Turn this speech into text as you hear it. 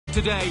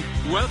Today,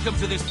 welcome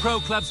to this Pro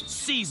Club's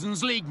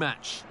Seasons League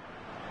match.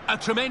 A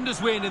tremendous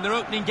win in their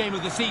opening game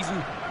of the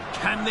season.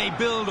 Can they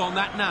build on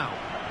that now?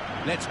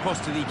 Let's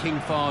cross to the King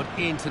Fahd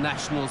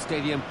International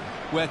Stadium,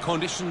 where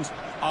conditions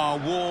are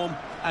warm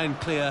and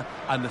clear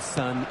and the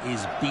sun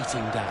is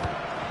beating down.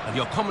 And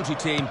your commentary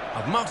team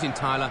of Martin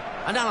Tyler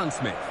and Alan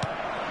Smith.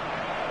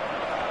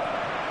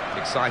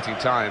 Exciting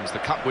times. The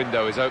cup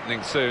window is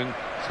opening soon,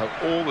 so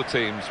all the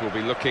teams will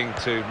be looking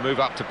to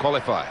move up to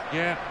qualify.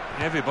 Yeah,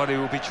 everybody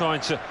will be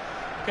trying to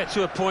get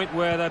to a point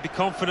where they'll be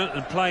confident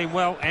and playing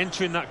well,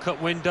 entering that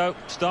cup window,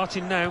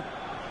 starting now.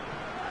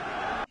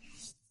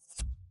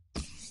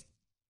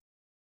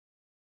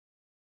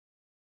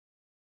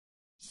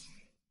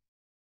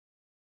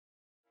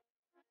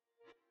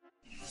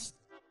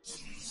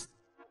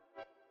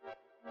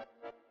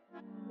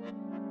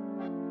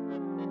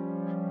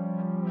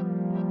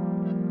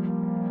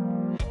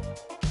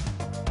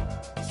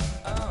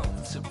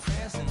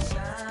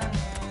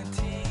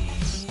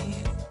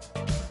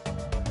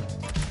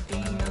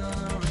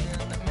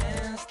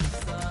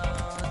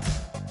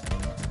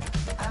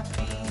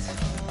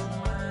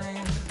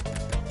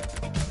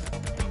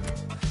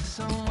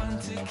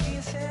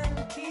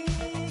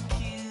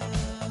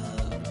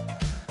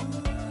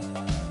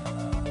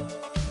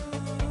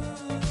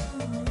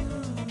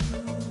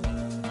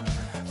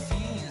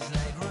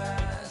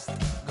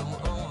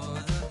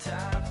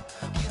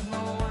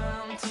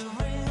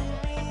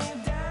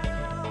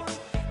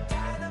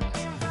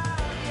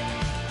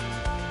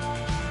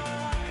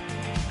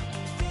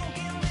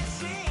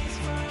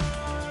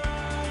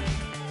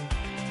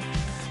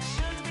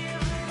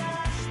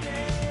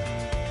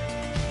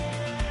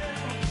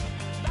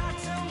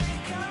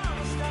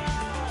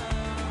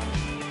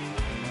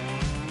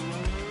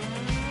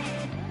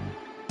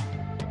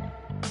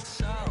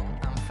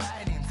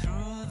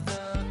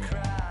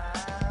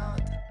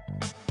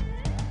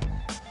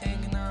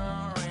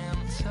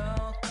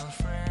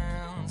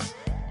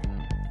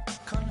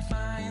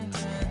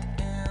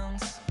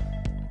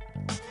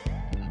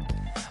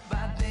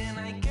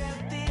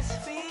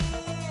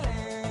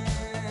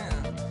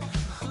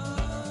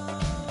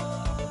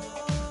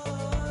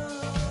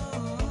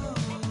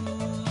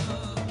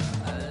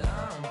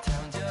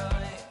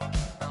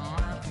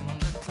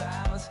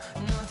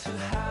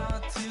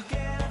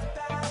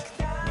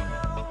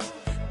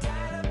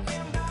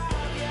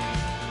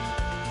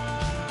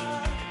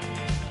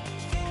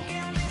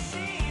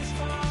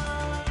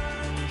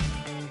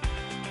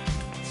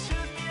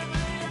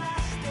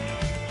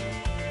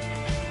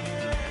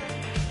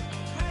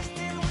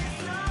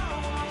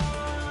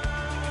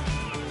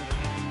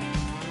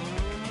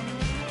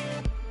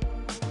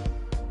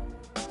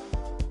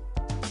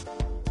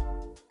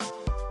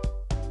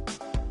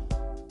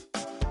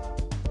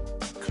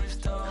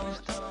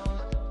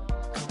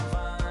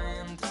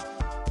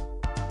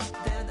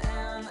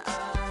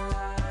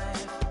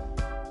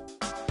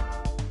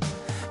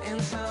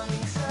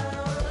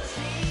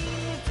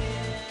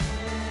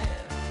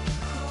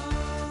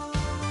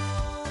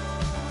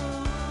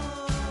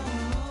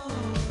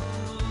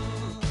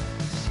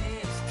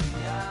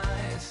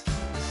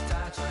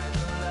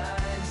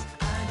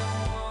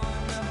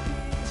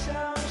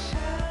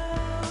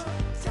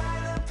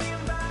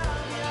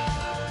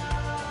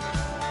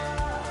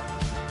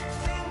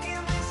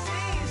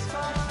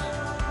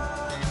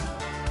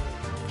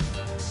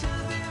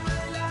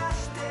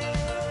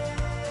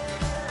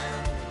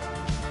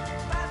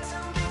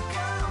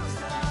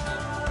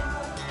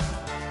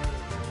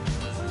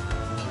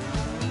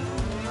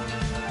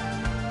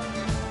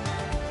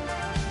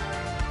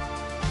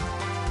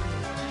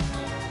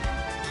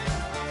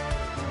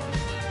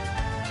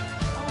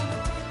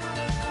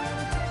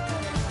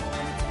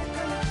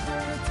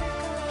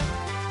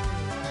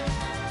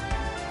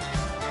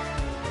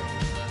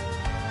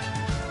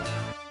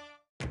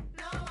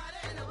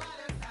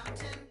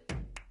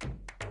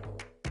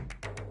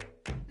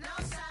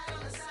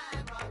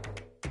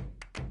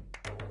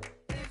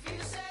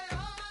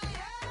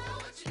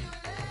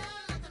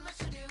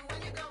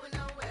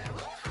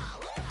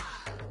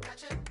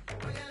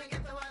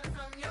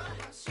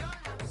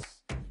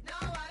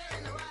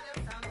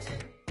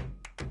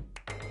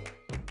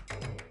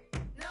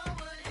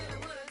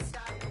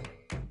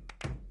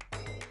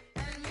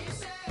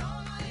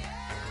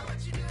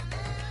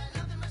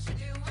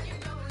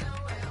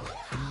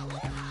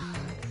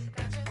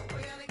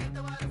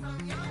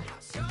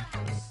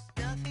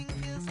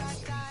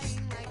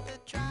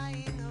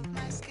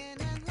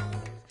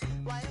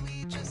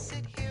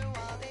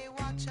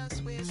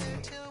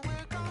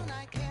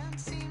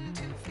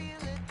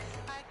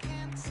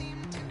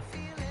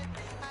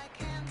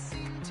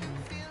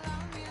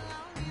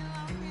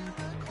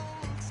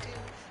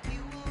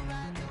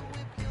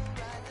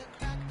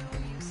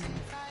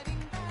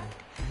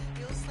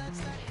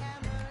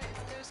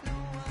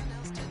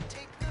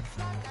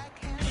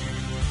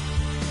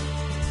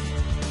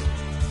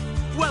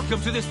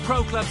 Welcome to this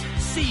Pro Club's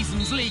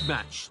Seasons League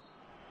match.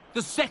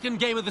 The second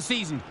game of the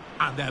season,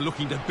 and they're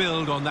looking to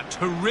build on that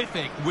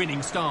terrific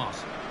winning start.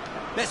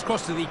 Let's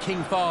cross to the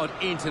King Fahd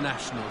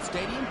International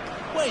Stadium,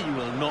 where you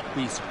will not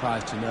be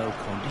surprised to know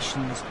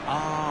conditions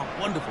are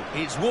wonderful.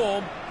 It's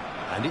warm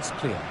and it's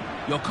clear.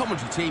 Your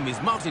commentary team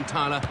is Martin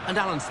Tyler and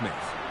Alan Smith.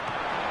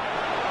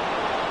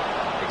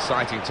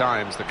 Exciting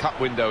times. The cup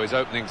window is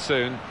opening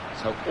soon,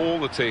 so all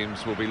the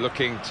teams will be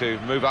looking to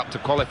move up to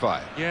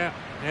qualify. Yeah,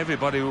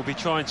 everybody will be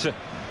trying to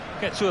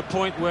get to a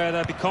point where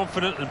they'll be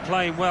confident and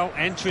playing well,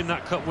 entering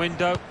that cup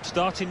window,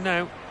 starting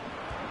now.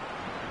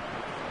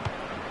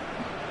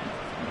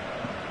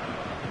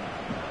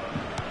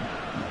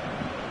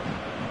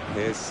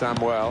 Here's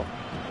Samuel.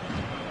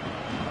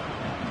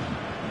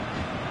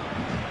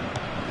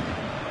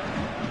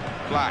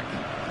 Black.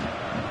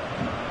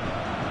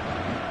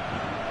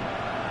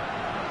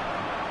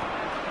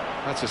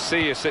 That's a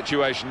serious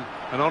situation,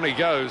 and on he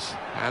goes.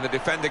 And the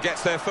defender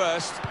gets there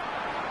first.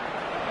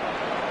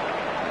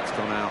 It's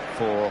gone out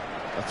for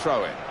a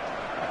throw-in.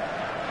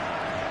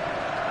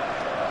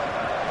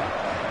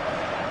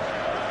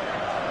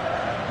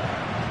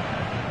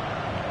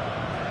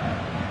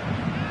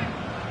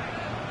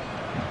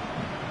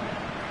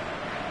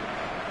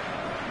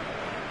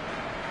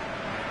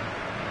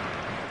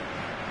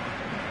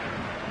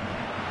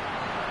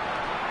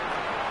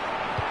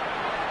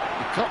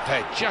 Got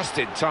there just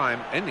in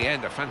time. In the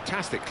end, a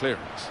fantastic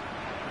clearance.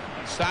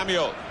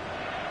 Samuel.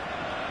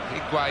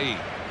 Higuain.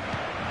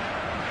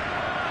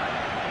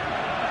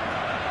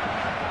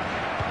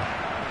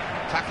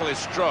 Tackle is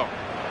strong.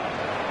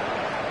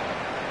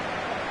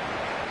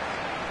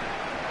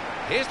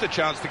 Here's the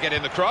chance to get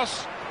in the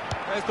cross.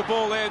 There's the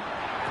ball in.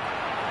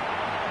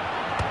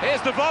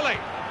 Here's the volley.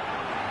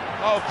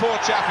 Oh, poor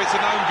chap, it's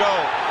an own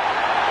goal.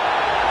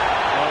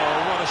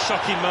 Oh, what a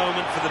shocking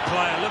moment for the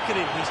player. Look at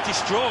him, he's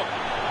distraught.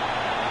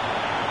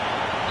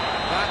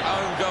 That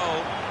own goal,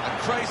 a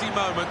crazy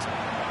moment.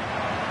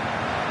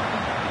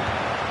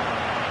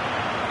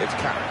 It's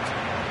Carrick.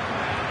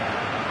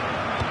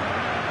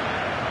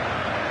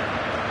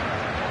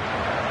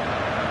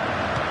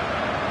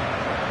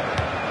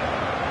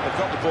 They've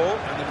got the ball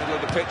in the middle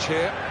of the pitch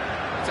here.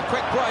 It's a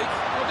quick break.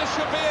 Well, this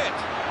should be it.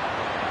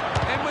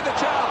 In with a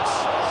chance.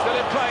 Still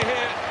in play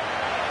here.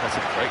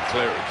 That's a great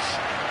clearance.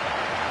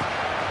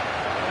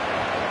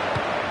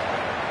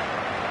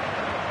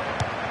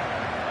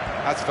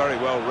 That's very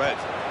well read,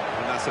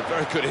 and that's a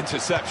very good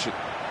interception.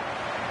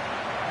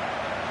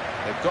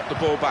 They've got the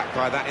ball back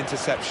by that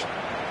interception.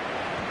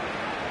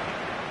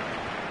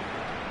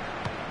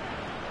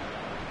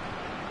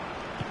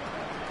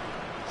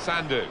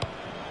 Sandu.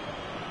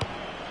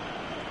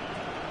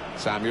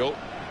 Samuel.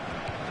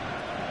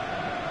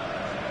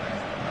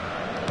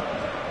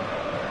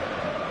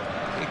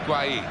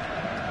 Higuain.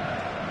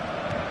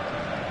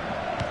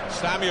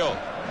 Samuel.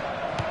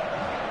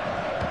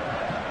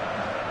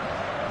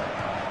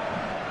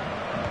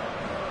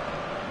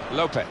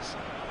 Lopez.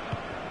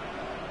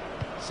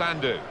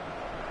 Sandu.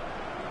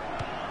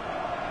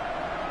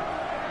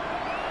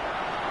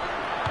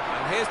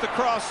 And here's the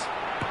cross.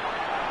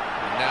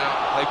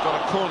 Now they've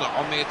got a corner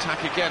on the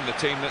attack again, the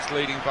team that's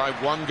leading by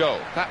 1 goal.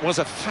 That was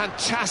a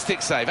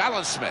fantastic save.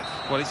 Alan Smith.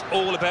 Well, it's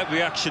all about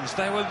reactions.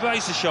 They were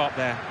razor sharp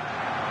there.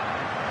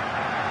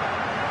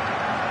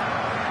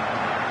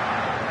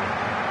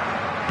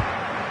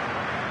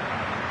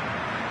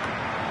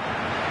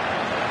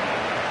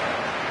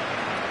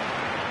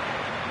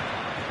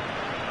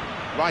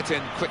 Right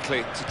in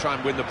quickly to try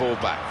and win the ball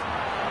back.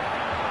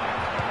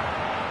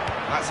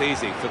 That's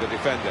easy for the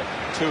defender.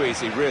 Too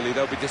easy, really.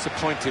 They'll be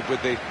disappointed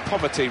with the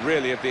poverty,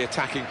 really, of the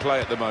attacking play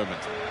at the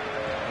moment.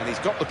 And he's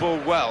got the ball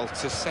well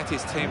to set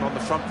his team on the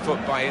front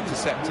foot by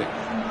intercepting.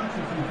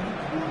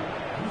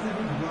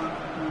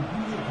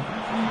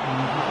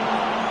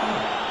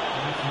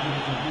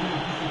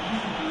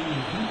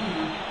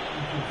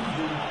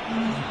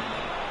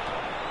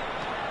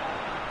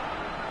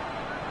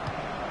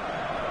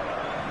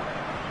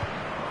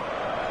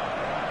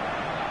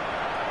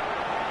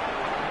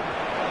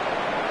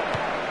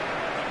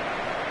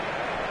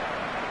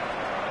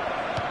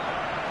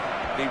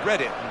 He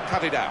read it and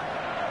cut it out.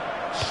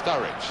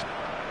 Sturridge.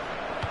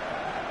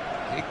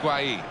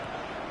 Higuain.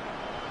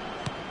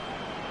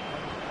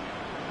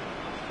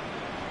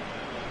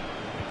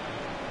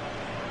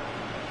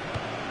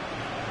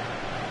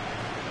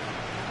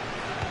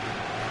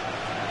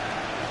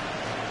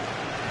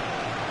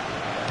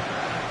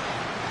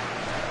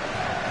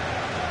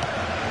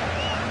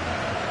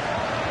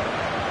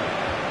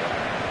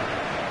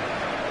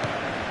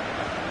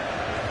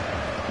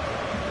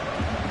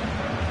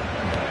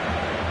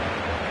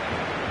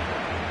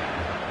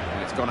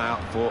 It's gone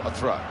out for a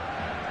throw. And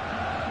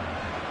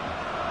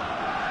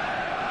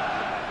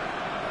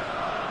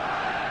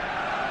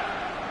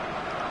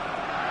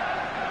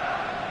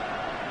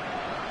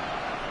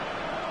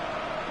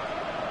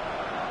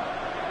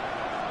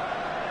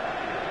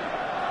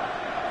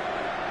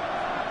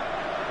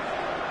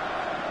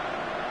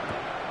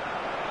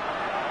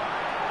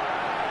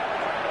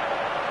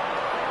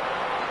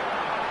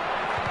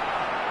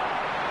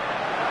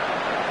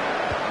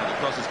the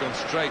cross has gone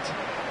straight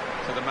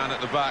to the man at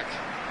the back.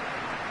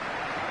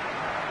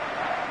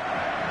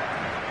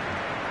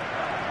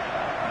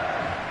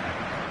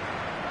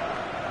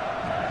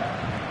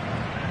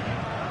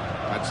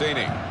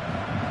 Mazzini.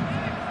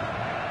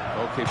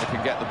 Goalkeeper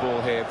can get the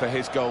ball here for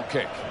his goal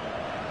kick.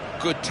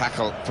 Good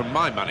tackle from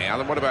my money,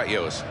 Alan. What about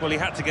yours? Well, he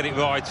had to get it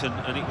right,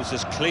 and it was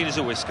as clean as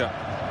a whisker.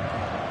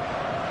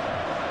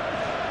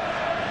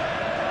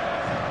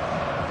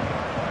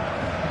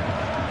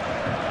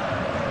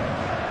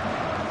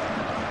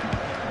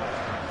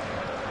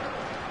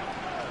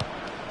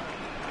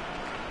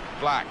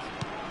 Black.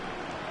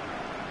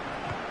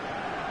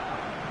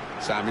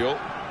 Samuel.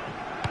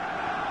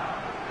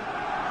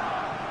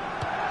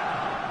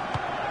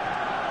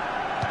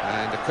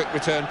 And a quick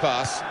return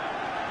pass.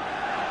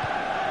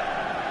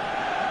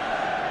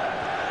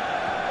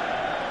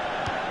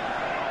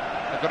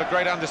 They've got a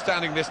great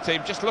understanding, this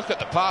team. Just look at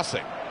the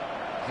passing.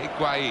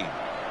 Higuain.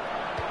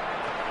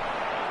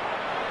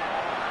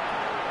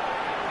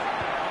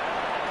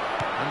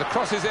 And the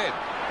cross is in.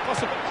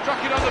 Possible.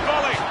 Struck it on the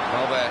volley.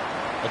 Well, they're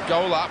a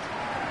goal up.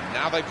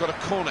 Now they've got a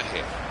corner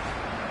here.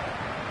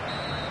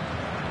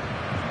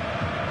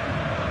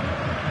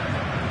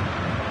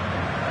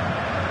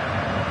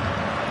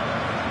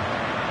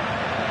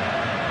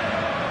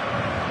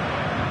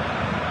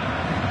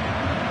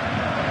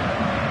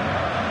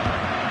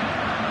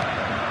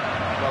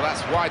 Well,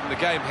 that's widened the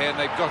game here, and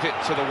they've got it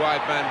to the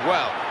wide man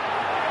well.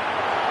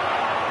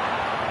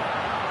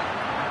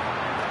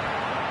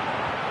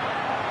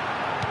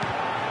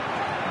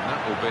 And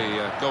that will be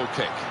a goal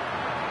kick.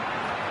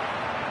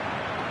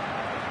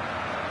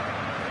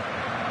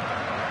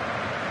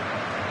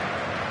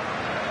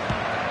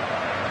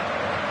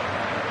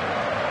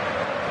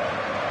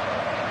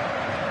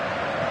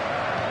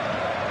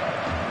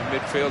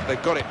 Midfield,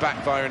 they've got it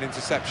back via an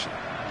interception.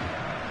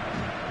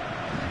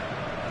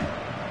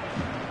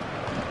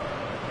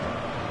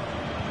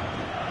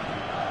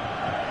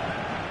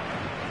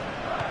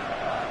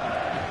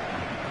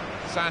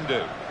 Sandu.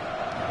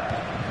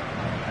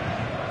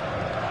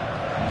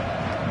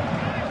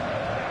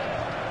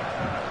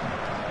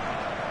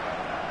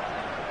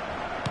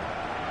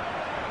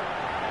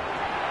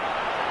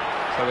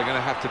 So they're going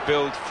to have to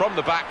build from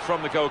the back,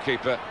 from the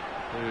goalkeeper,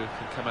 who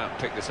can come out and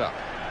pick this up.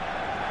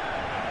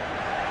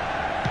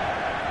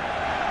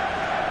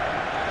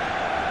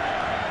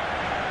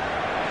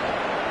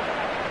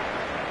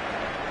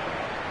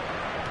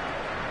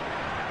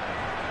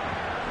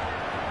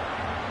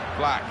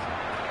 Black.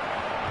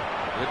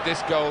 With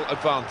this goal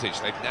advantage,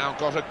 they've now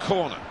got a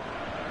corner.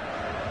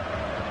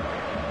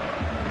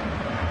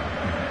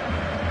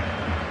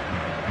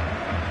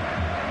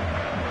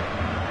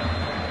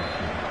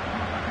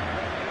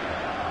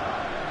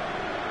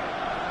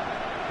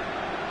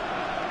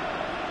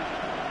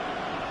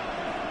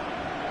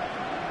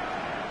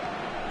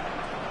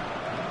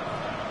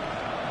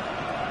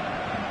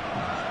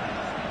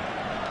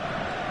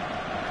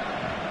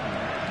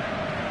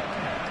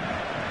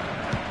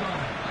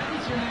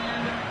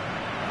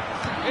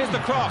 Here's the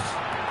cross.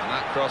 And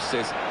that cross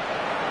is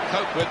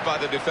coped with by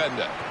the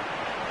defender.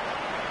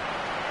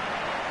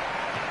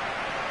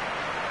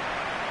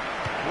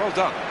 Well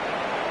done.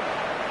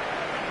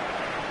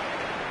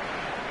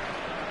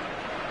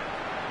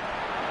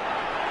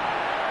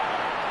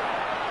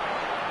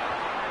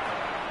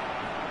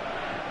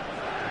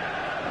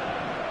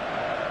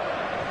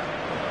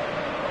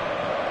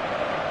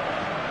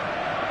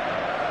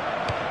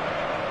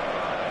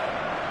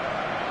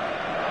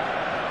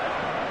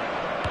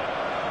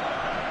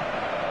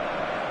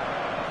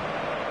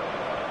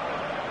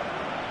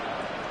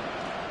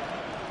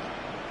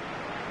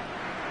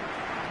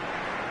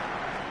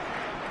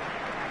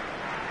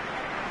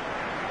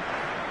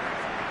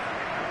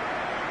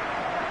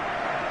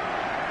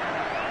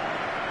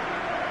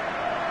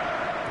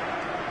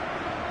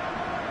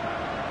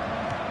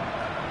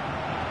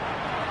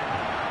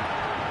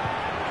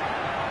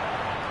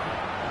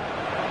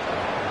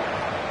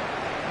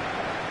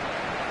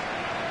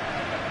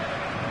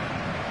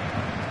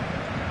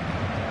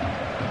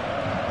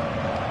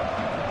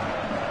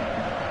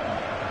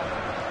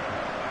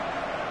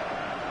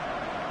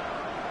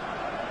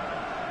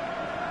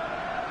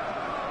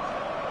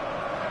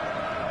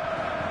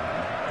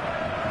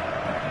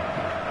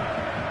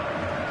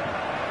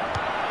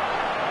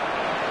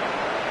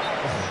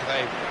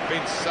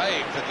 Been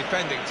saved, the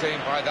defending team,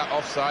 by that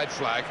offside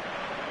flag.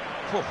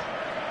 Whew.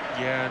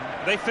 Yeah,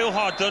 and they feel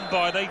hard done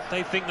by.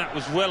 They think that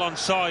was well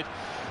onside.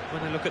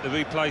 When they look at the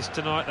replays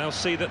tonight, they'll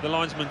see that the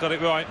linesman got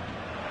it right.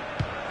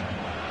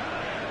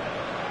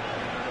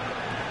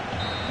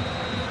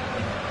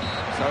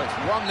 So it's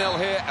 1-0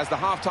 here as the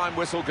half-time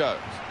whistle goes.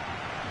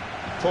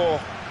 Poor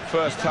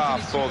first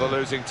half for the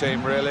losing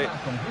team, really.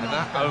 And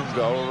that own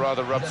goal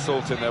rather rubbed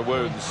salt in their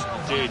wounds.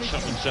 Did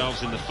shot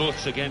themselves in the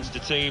foot against a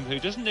team who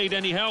doesn't need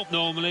any help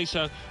normally,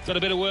 so got a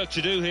bit of work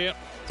to do here.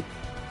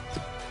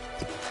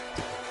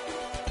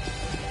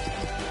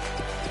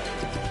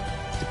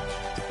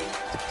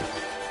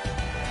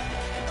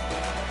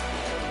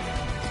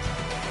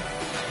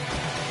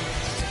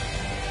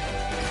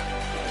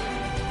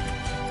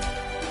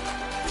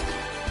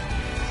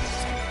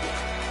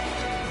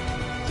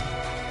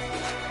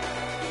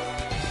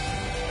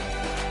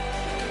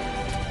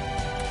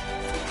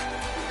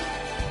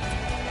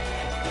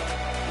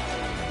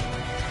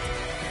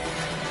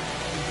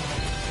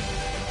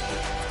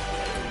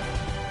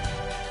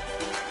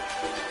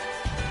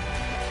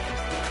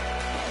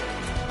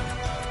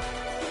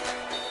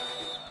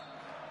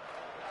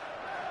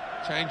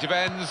 Change of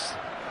ends,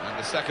 and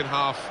the second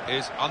half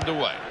is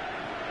underway.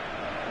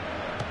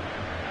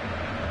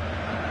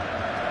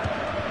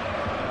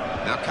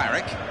 Now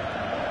Carrick.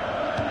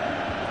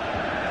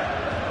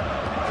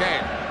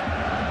 Kane.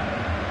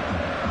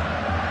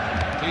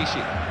 Clichy.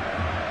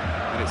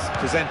 And it's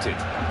presented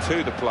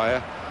to the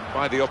player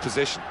by the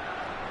opposition.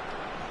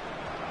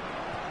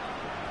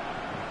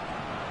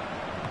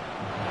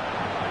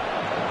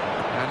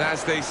 And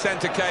as the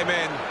centre came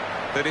in,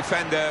 the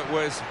defender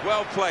was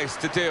well placed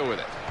to deal with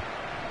it.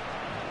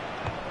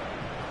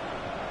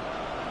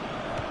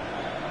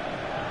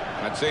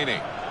 Mazzini.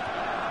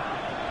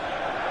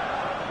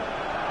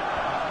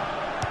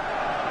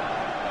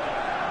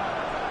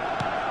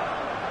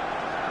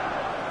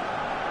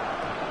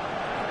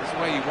 This is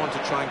where you want to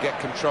try and get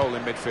control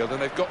in midfield,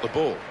 and they've got the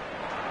ball.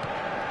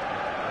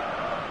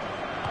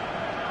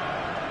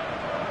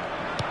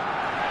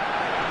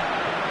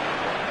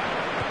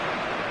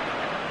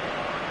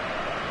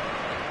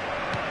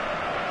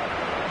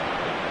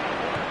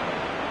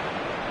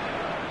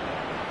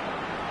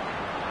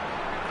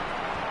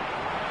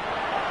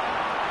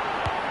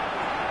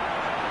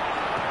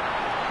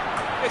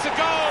 It's a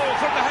goal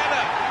from the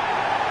header.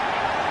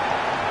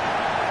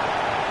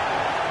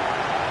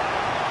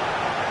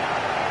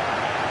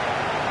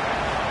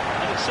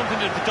 And it's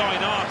something of the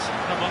dying art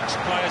amongst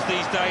players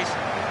these days,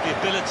 the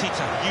ability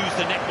to use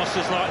the neck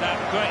muscles like that.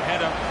 Great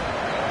header.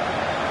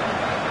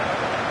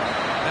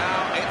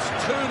 Now it's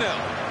 2-0.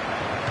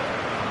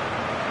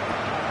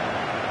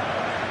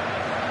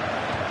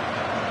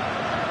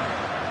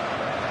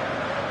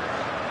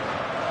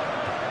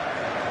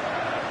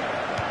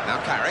 Now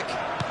Carrick.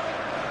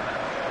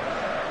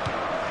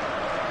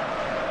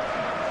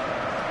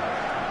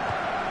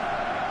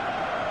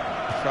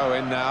 Throw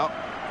in now.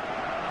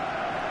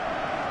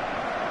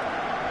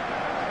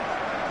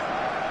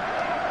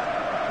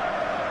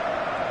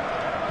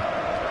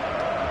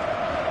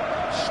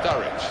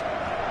 Sturridge.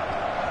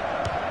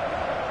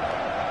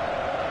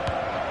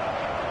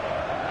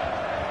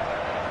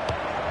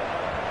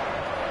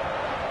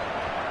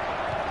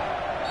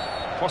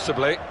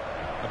 Possibly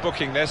a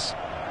booking this.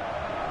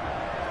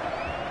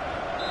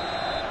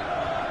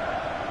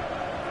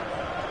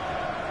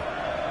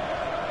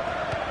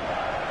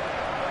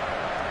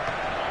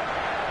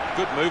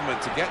 Good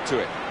movement to get to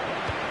it.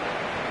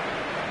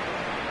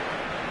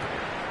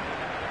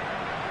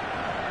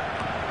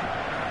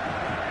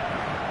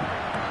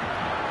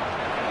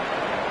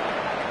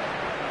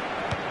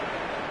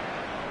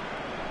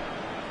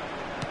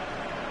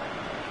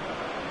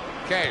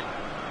 Kane.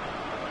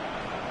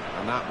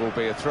 And that will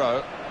be a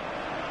throw.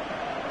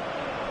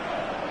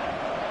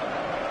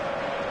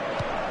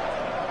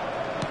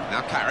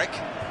 Now Carrick.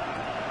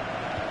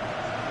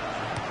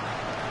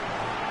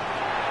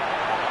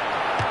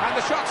 And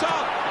the shot's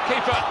on.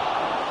 Keeper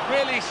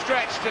really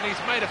stretched, and he's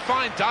made a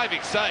fine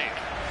diving save.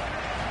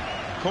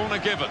 Corner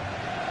given.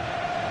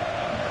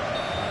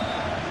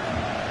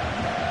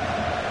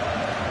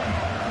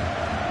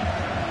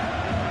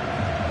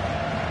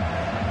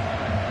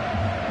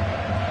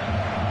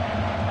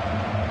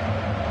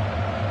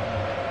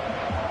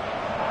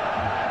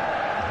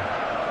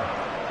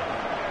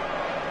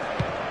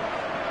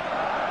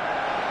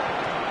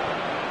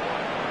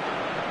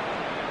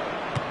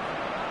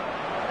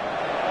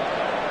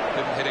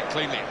 Didn't hit it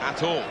cleanly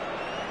at all.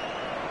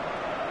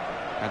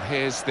 And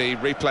here's the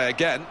replay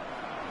again.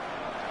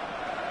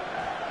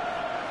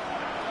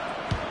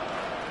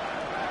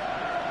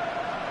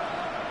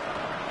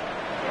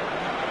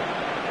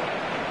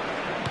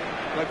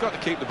 They've got to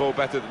keep the ball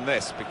better than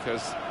this,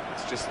 because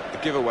it's just a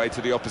giveaway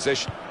to the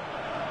opposition.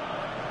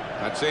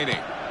 Mazzini.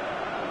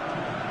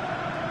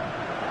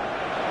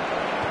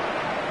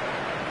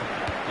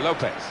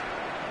 Lopez.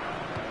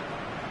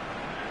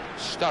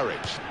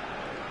 Sturridge.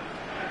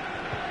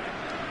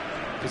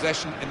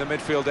 Possession in the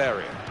midfield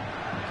area.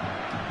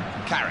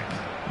 Carrick.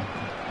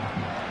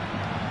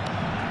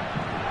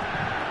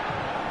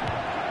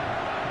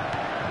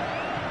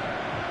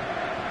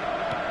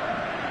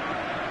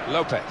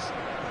 Lopez.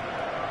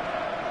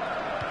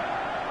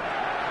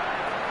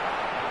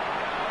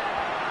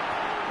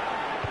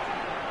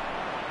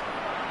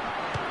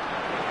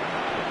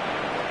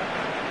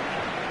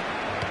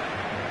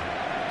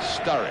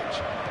 Sturridge.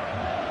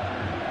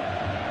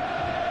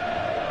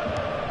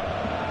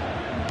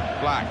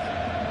 Black.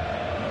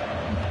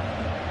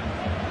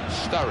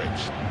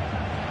 Sturridge.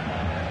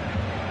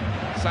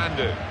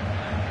 Sandu.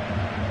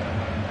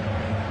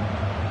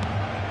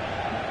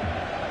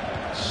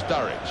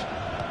 Sturridge.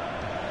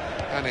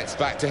 And it's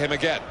back to him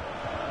again.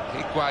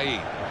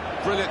 Higuain.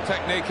 Brilliant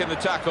technique in the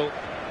tackle.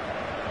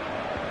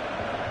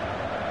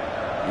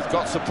 He's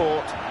got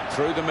support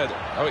through the middle.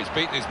 Oh, he's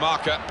beaten his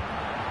marker.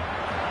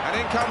 And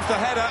in comes the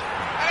header.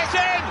 And it's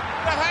in!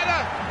 The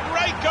header!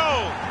 Great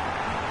goal!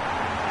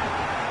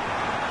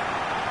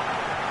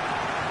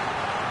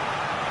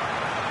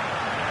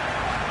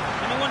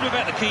 And I wonder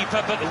about the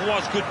keeper, but there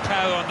was good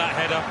power on that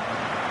header.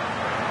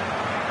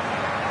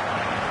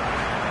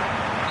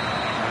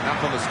 And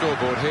up on the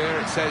scoreboard here,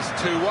 it says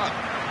 2-1.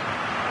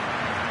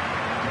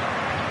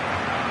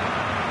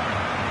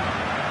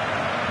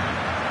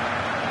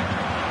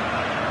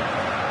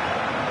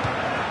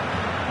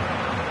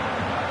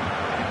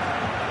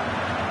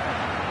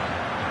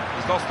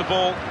 the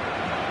ball.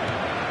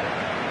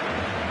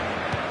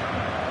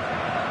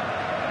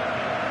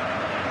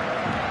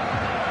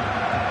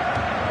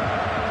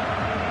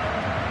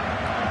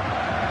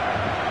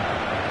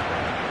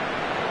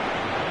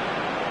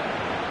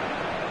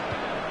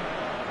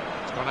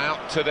 It's gone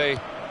out to the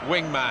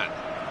wingman,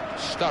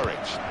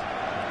 Sturridge.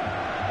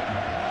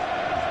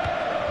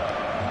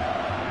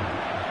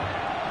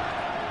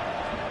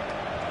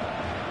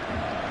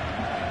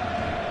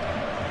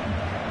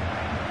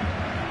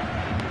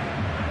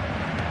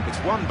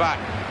 One back.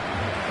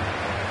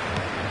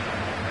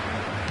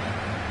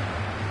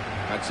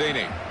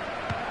 Mancini.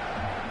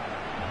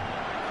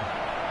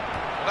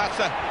 That's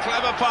a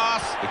clever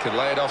pass. He can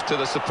lay it off to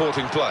the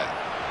supporting player.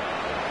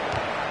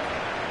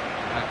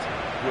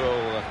 That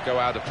will go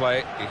out of play.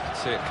 You can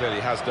see it clearly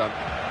has done.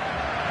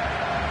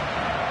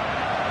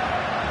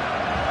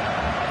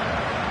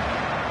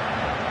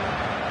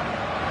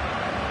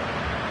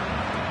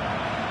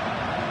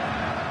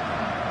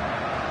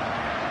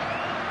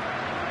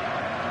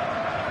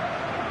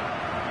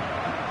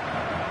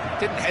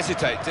 Didn't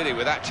hesitate, did he,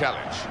 with that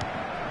challenge?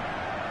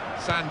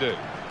 Sandu.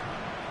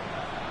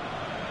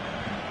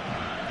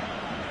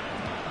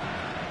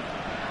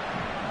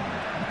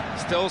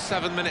 Still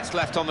 7 minutes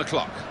left on the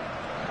clock.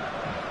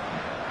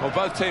 Well,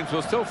 both teams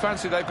will still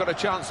fancy they've got a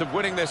chance of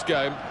winning this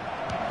game,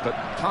 but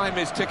time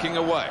is ticking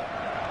away.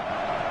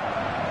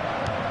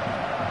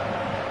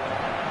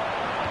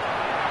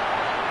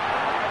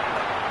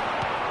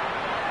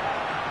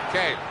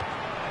 Kane.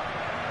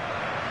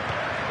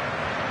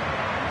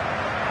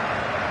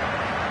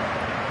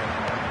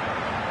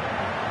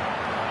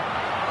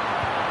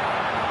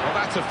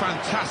 That's a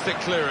fantastic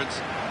clearance.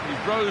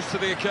 He rose to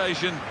the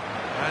occasion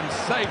and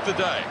saved the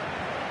day.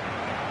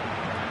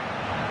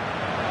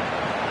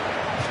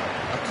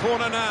 A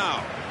corner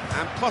now,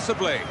 and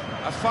possibly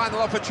a final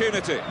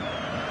opportunity.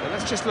 Well,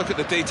 let's just look at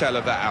the detail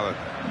of that, Alan.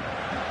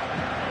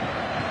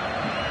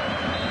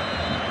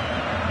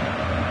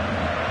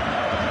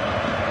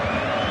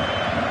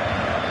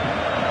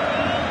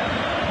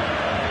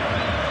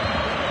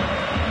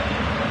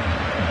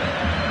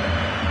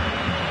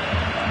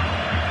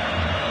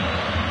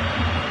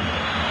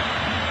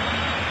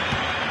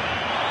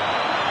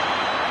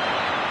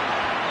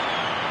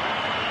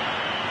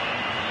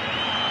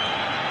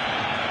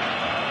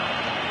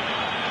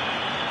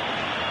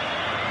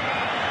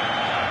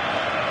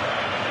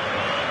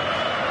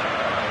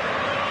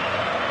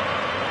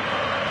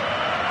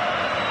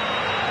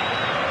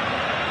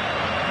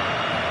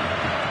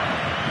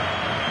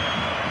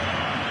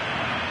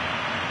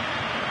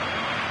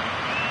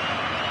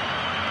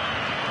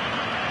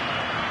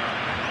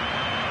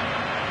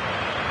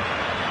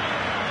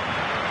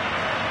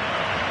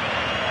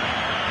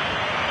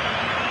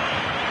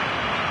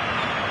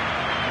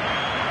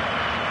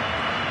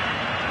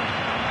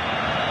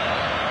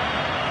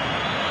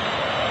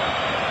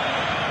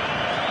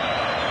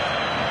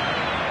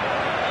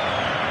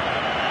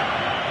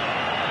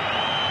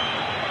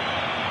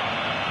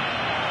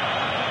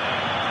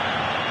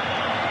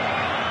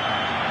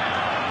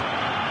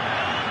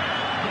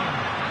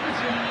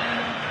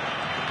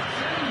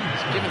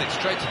 Giving it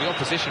straight to the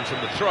opposition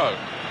from the throw.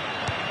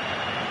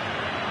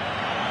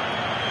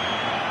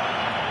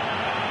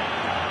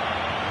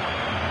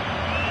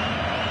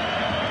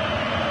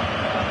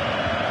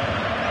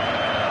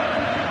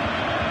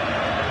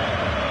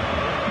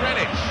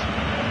 Greenwich.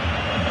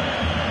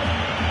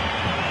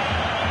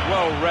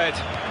 Well read,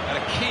 and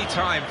a key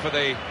time for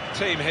the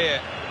team here.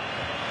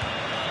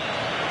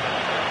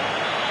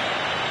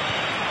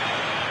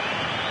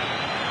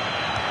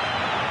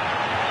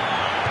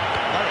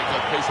 Very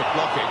good piece of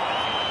blocking.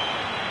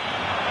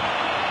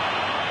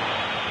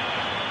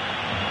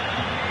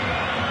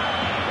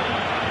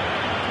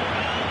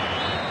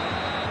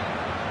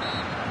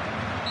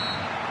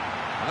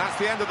 That's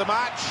the end of the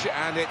match,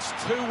 and it's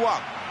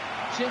 2-1.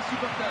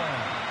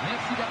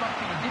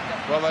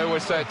 Well, they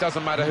always say it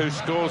doesn't matter who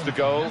scores the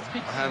goal,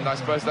 and I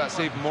suppose that's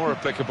even more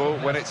applicable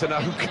when it's an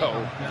own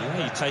goal.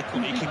 Yeah, you take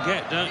what you can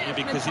get, don't you?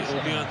 Because it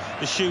will be on,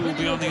 the shoe will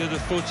be on the other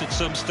foot at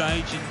some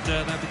stage,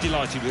 and they'll be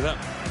delighted with that.